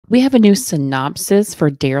We have a new synopsis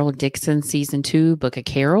for Daryl Dixon season 2, Book of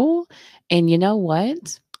Carol. And you know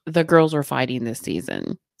what? The girls are fighting this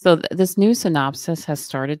season. So this new synopsis has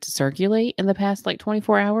started to circulate in the past like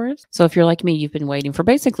 24 hours. So if you're like me, you've been waiting for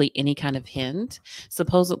basically any kind of hint.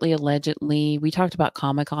 Supposedly, allegedly, we talked about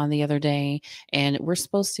Comic-Con the other day, and we're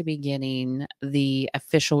supposed to be getting the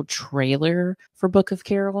official trailer for Book of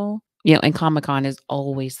Carol. And Comic-Con is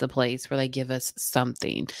always the place where they give us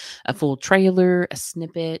something, a full trailer, a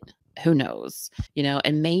snippet, who knows,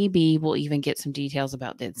 and maybe we'll even get some details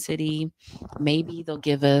about Dead City. Maybe they'll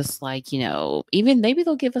give us like, even maybe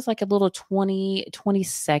they'll give us like a little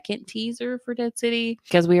 20-second teaser for Dead City,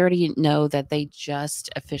 because we already know that they just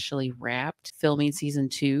officially wrapped filming season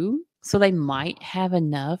 2. So they might have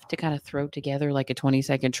enough to kind of throw together like a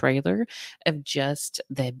 20-second trailer of just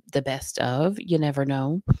the best of, you never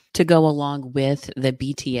know, to go along with the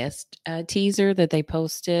BTS teaser that they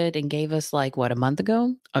posted and gave us like, what, a month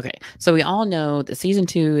ago? Okay. So we all know that season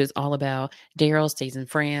 2 is all about Daryl stays in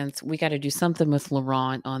France. We got to do something with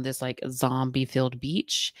Laurent on this like zombie filled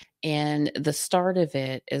beach. And the start of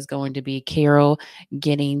it is going to be Carol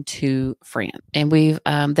getting to France. And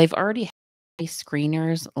they've already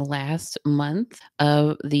screeners last month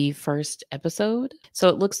of the first episode. So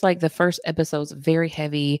it looks like the first episode's very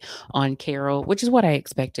heavy on Carol, which is what I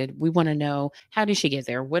expected. We want to know, how did she get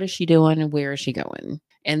there? What is she doing? And where is she going?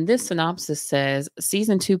 And this synopsis says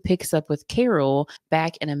season 2 picks up with Carol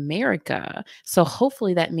back in America. So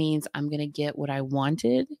hopefully that means I'm going to get what I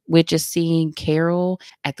wanted, which is seeing Carol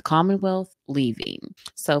at the Commonwealth leaving.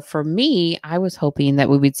 So for me, I was hoping that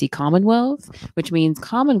we would see Commonwealth, which means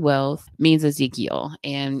Commonwealth means Ezekiel.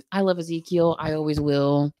 And I love Ezekiel. I always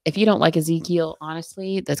will. If you don't like Ezekiel,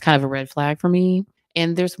 honestly, that's kind of a red flag for me.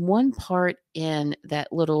 And there's one part in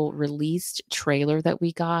that little released trailer that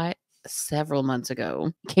we got several months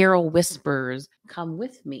ago. Carol whispers, "Come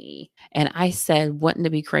with me." And I said, wouldn't it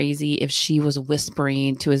be crazy if she was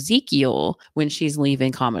whispering to Ezekiel when she's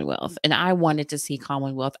leaving Commonwealth? And I wanted to see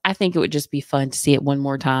Commonwealth. I think it would just be fun to see it one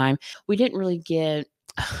more time. We didn't really get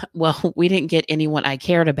we didn't get anyone I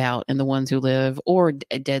cared about in The Ones Who Live or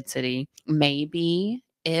Dead City. Maybe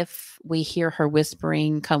if we hear her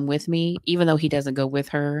whispering, "Come with me," even though he doesn't go with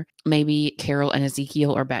her, maybe Carol and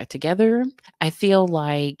Ezekiel are back together. I feel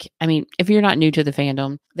like, if you're not new to the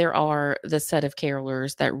fandom, there are the set of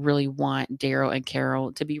carolers that really want Daryl and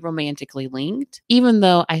Carol to be romantically linked, even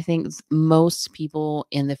though I think most people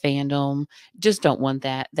in the fandom just don't want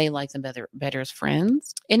that. They like them better as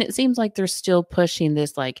friends. And it seems like they're still pushing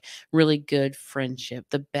this like really good friendship,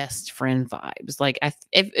 the best friend vibes. Like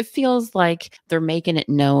it feels like they're making it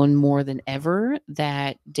known more than ever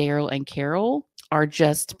that Daryl and Carol are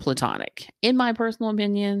just platonic. In my personal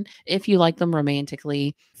opinion, if you like them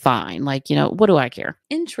romantically, fine. Like, what do I care?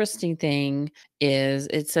 Interesting thing is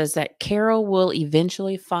it says that Carol will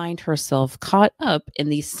eventually find herself caught up in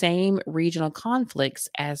the same regional conflicts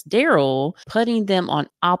as Daryl, putting them on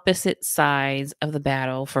opposite sides of the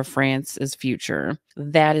battle for France's future.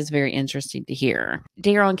 That is very interesting to hear.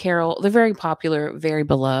 Daryl and Carol, they're very popular, very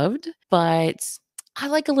beloved, but I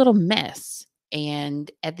like a little mess. And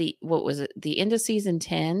at the end of season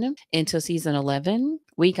 10 into season 11,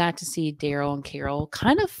 we got to see Daryl and Carol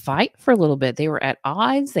kind of fight for a little bit. They were at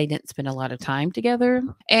odds. They didn't spend a lot of time together.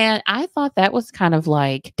 And I thought that was kind of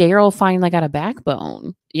like Daryl finally got a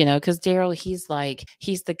backbone, because Daryl,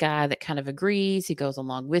 he's the guy that kind of agrees. He goes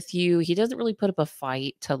along with you. He doesn't really put up a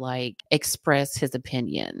fight to like express his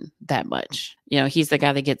opinion that much. He's the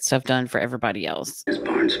guy that gets stuff done for everybody else. This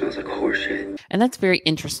barn smells like horseshit. And that's very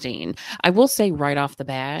interesting. I will say right off the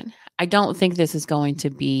bat, I don't think this is going to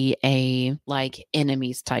be a like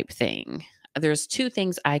enemies type thing. There's two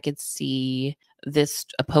things I could see this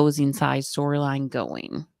opposing side storyline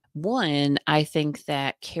going. One, I think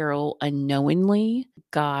that Carol unknowingly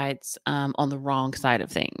got on the wrong side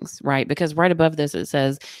of things, right? Because right above this, it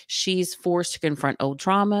says she's forced to confront old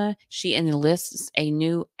trauma. She enlists a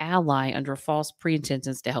new ally under false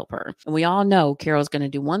pretenses to help her. And we all know Carol's going to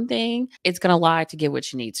do one thing. It's going to lie to get what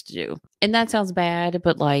she needs to do. And that sounds bad,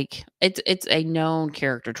 but like it's a known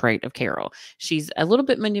character trait of Carol. She's a little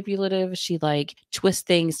bit manipulative. She like twists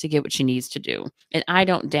things to get what she needs to do. And I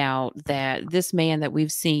don't doubt that this man that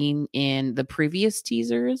we've seen in the previous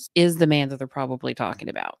teasers is the man that they're probably talking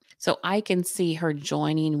about. So I can see her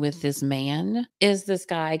joining with this man. Is this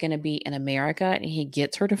guy going to be in America and he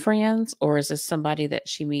gets her to France, or is this somebody that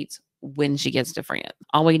she meets when she gets to France?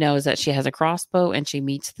 All we know is that she has a crossbow and she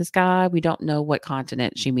meets this guy. We don't know what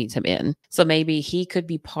continent she meets him in. So maybe he could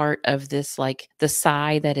be part of this, like the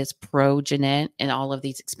side that is pro Jeanette and all of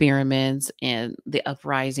these experiments and the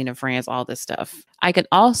uprising of France, all this stuff. I could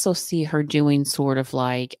also see her doing sort of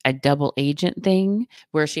like a double agent thing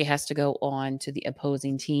where she has to go on to the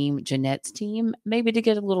opposing team, Jeanette's team, maybe to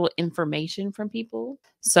get a little information from people.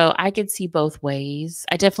 So I could see both ways.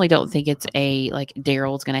 I definitely don't think it's a like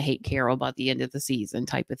Daryl's going to hate Carol by the end of the season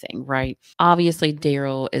type of thing, right? Obviously,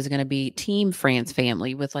 Daryl is going to be team France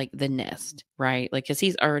family with like the nest, right? Like, because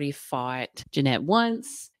he's already fought Jeanette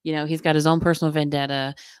once. He's got his own personal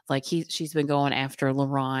vendetta. Like she's been going after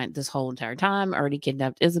Laurent this whole entire time, already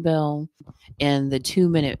kidnapped Isabel. In the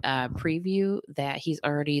 2-minute preview that he's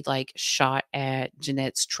already like shot at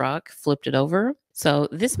Jeanette's truck, flipped it over. So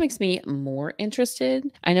this makes me more interested.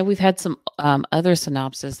 I know we've had some other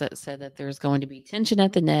synopsis that said that there's going to be tension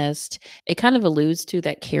at the nest. It kind of alludes to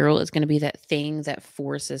that Carol is going to be that thing that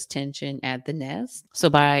forces tension at the nest. So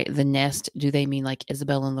by the nest, do they mean like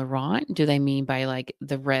Isabel and Laurent? Do they mean by like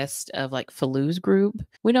the rest of like Falou's group?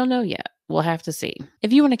 We don't know yet. We'll have to see.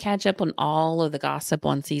 If you want to catch up on all of the gossip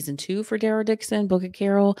on season 2 for Daryl Dixon, Book of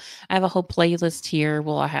Carol, I have a whole playlist here.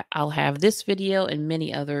 I'll have this video and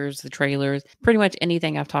many others, the trailers, pretty much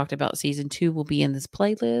anything I've talked about season 2 will be in this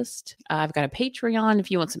playlist. I've got a Patreon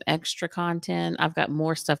if you want some extra content. I've got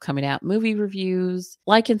more stuff coming out, movie reviews,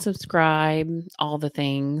 like and subscribe, all the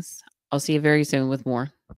things. I'll see you very soon with more.